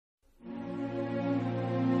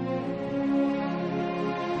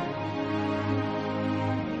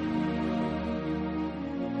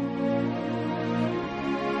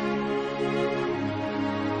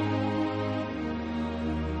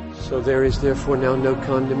So there is therefore now no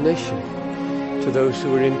condemnation to those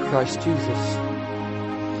who are in Christ Jesus.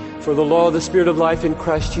 For the law of the Spirit of life in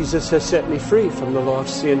Christ Jesus has set me free from the law of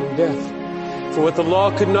sin and death. For what the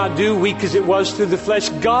law could not do, weak as it was through the flesh,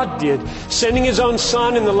 God did. Sending His own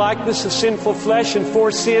Son in the likeness of sinful flesh, and for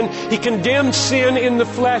sin, He condemned sin in the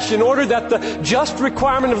flesh, in order that the just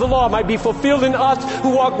requirement of the law might be fulfilled in us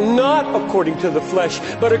who walk not according to the flesh,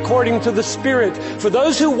 but according to the Spirit. For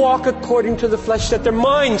those who walk according to the flesh set their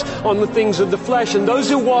minds on the things of the flesh, and those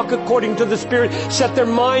who walk according to the Spirit set their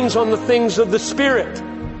minds on the things of the Spirit.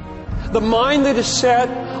 The mind that is set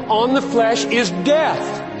on the flesh is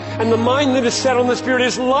death, and the mind that is set on the Spirit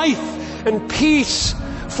is life and peace.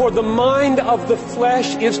 For the mind of the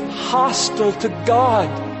flesh is hostile to God.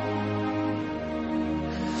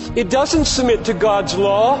 It doesn't submit to God's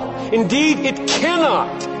law. Indeed, it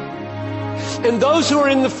cannot. And those who are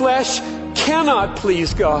in the flesh cannot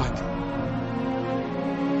please God.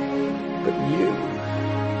 But you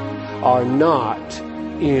are not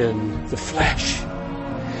in the flesh.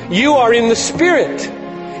 You are in the Spirit,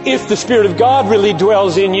 if the Spirit of God really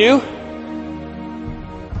dwells in you.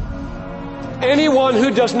 Anyone who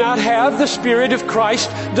does not have the Spirit of Christ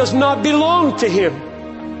does not belong to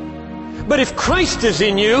Him. But if Christ is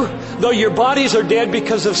in you, though your bodies are dead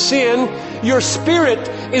because of sin, your spirit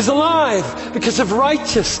is alive because of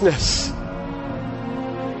righteousness.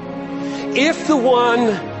 If the one,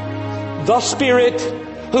 the Spirit,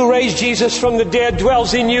 who raised Jesus from the dead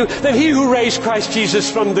dwells in you, then He who raised Christ Jesus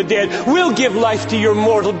from the dead will give life to your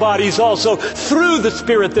mortal bodies also through the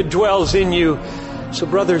Spirit that dwells in you. So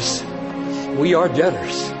brothers, we are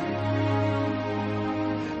debtors,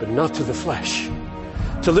 but not to the flesh,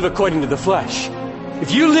 to live according to the flesh.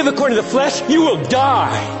 If you live according to the flesh, you will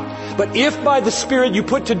die. But if by the Spirit you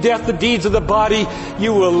put to death the deeds of the body,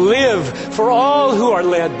 you will live. For all who are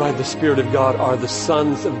led by the Spirit of God are the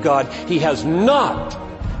sons of God. He has not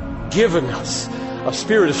given us a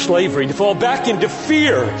spirit of slavery to fall back into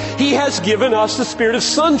fear. He has given us the spirit of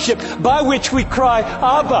sonship, by which we cry,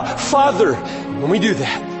 Abba, Father. When we do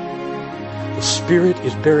that, the Spirit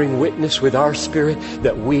is bearing witness with our spirit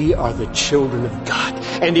that we are the children of God.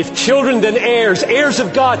 And if children, then heirs, heirs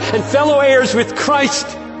of God, and fellow heirs with Christ,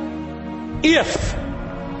 if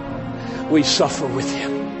we suffer with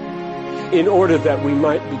Him, in order that we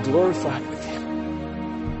might be glorified with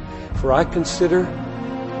Him. For I consider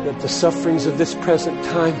that the sufferings of this present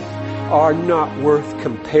time are not worth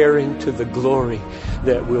comparing to the glory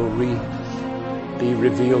that will be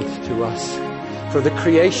revealed to us. For the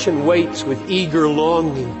creation waits with eager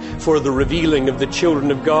longing for the revealing of the children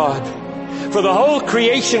of God. For the whole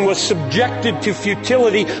creation was subjected to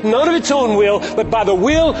futility, not of its own will, but by the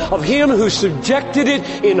will of Him who subjected it,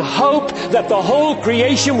 in hope that the whole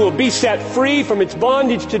creation will be set free from its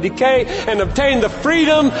bondage to decay and obtain the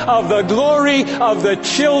freedom of the glory of the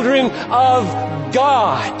children of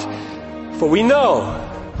God. For we know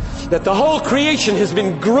that the whole creation has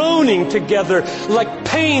been groaning together like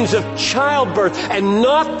pains of childbirth, and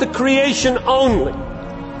not the creation only,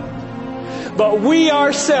 but we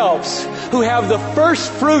ourselves, who have the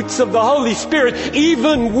first fruits of the Holy Spirit,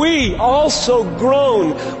 even we also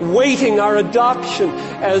groan, waiting our adoption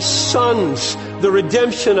as sons, the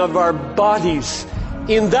redemption of our bodies.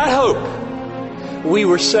 In that hope we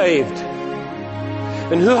were saved.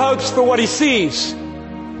 And who hopes for what he sees?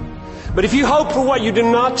 But if you hope for what you do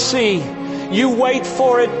not see, you wait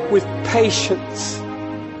for it with patience.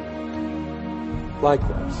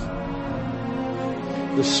 Likewise,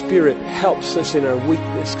 the Spirit helps us in our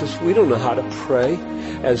weakness, because we don't know how to pray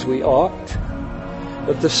as we ought.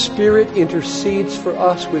 But the Spirit intercedes for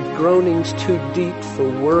us with groanings too deep for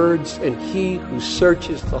words, and He who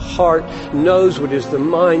searches the heart knows what is the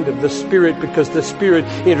mind of the Spirit, because the Spirit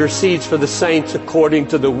intercedes for the saints according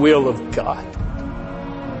to the will of God.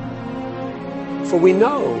 For we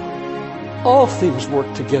know all things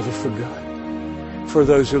work together for good, for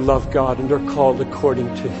those who love God and are called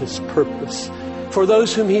according to His purpose. For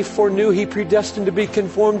those whom He foreknew, He predestined to be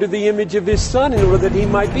conformed to the image of His Son, in order that He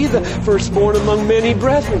might be the firstborn among many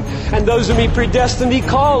brethren. And those whom He predestined, He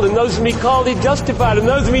called. And those whom He called, He justified. And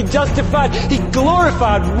those whom He justified, He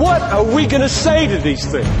glorified. What are we going to say to these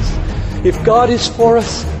things? If God is for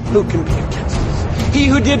us, who can be against us? He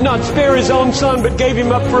who did not spare His own Son, but gave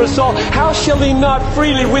Him up for us all, how shall He not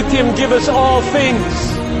freely with Him give us all things?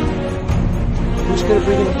 Who's going to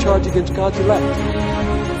bring any charge against God's elect?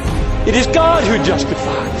 It is God who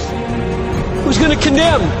justifies. Who's going to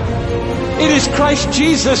condemn? It is Christ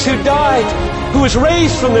Jesus who died, who was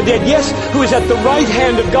raised from the dead, yes, who is at the right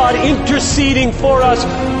hand of God interceding for us.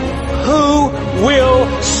 Who will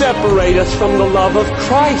separate us from the love of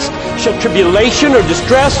Christ? Shall tribulation or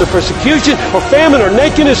distress or persecution or famine or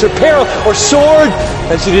nakedness or peril or sword?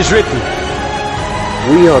 As it is written,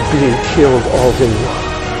 we are being killed all day long.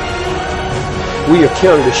 We are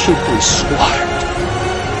counted as sheep to be slaughtered.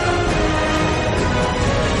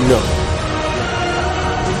 No.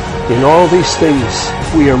 In all these things,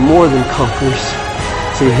 we are more than conquerors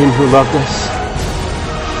through Him who loved us.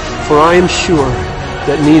 For I am sure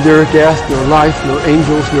that neither death, nor life, nor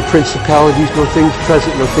angels, nor principalities, nor things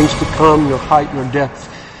present, nor things to come, nor height, nor depth,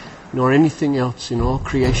 nor anything else in all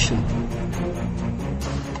creation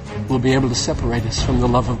will be able to separate us from the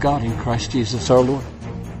love of God in Christ Jesus our Lord.